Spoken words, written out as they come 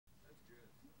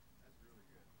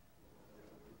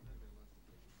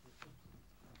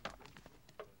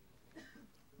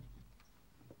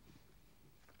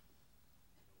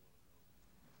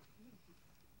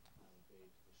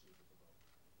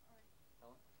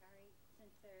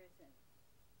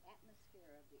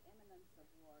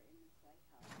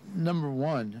Number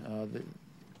one,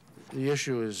 the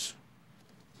issue is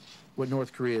what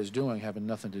North Korea is doing having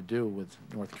nothing to do with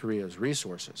North Korea's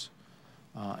resources.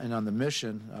 And on the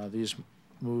mission, these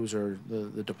moves are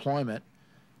the deployment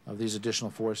of these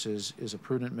additional forces is a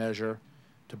prudent measure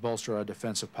to bolster our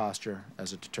defensive posture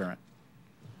as a deterrent.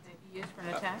 May be used for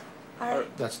an attack?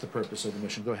 That's the purpose of the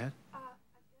mission. Go ahead.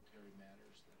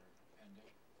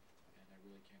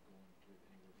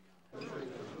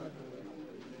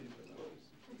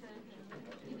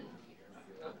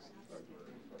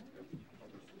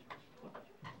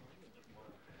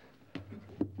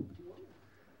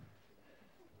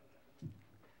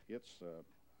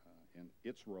 In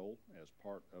its role as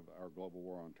part of our global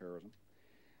war on terrorism.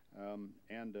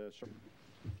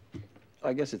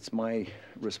 I guess it's my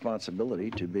responsibility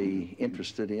to be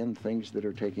interested in things that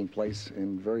are taking place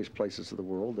in various places of the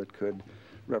world that could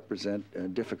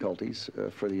represent difficulties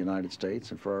for the United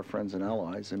States and for our friends and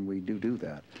allies, and we do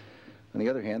that. On the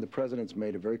other hand, the President's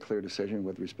made a very clear decision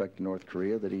with respect to North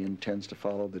Korea that he intends to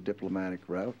follow the diplomatic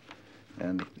route,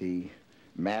 and the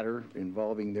matter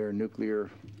involving their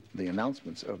the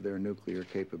announcements of their nuclear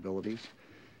capabilities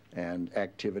and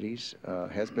activities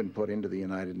has been put into the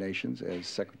United Nations, as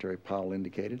Secretary Powell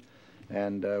indicated,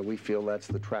 and we feel that's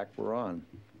the track we're on.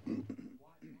 Why have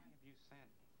you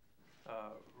said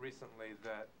recently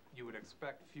that you would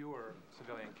expect fewer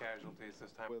civilian casualties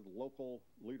this time? With local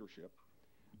leadership,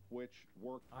 which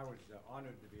worked. I was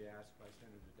honored to be asked by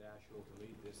Senator Daschle to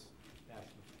lead this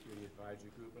National Security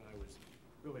Advisory Group, and I was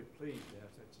really pleased to have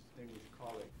such a distinguished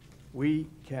colleague. We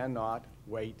cannot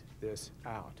wait this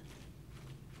out.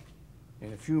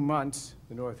 In a few months,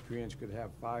 the North Koreans could have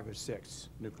 5 or 6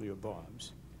 nuclear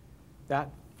bombs.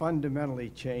 That fundamentally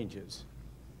changes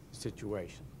the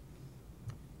situation.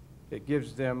 It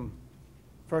gives them,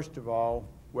 first of all,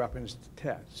 weapons to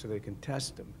test, so they can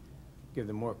test them, give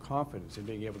them more confidence in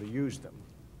being able to use them.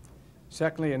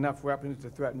 Secondly, enough weapons to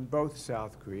threaten both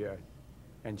South Korea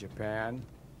and Japan.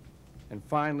 And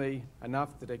finally,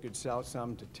 enough that they could sell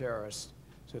some to terrorists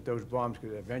so that those bombs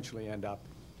could eventually end up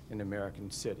in American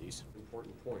cities.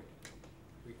 Important point.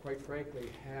 We quite frankly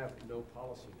have no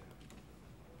policy now.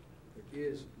 There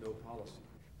is no policy.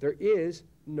 There is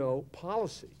no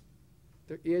policy.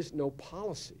 There is no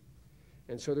policy.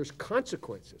 And so there's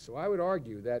consequences. So I would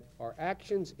argue that our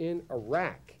actions in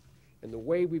Iraq and the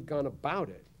way we've gone about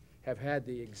it have had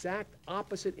the exact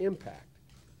opposite impact,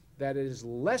 that it has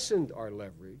lessened our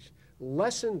leverage,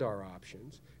 lessened our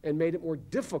options, and made it more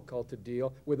difficult to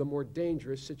deal with a more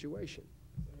dangerous situation.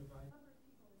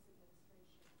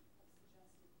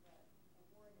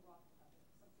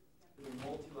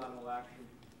 Multilateral action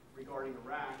regarding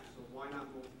Iraq, so why not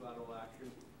multilateral action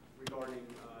regarding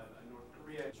North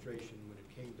Korea? Administration, when it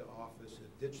came to office,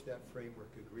 ditched that framework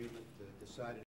agreement, decided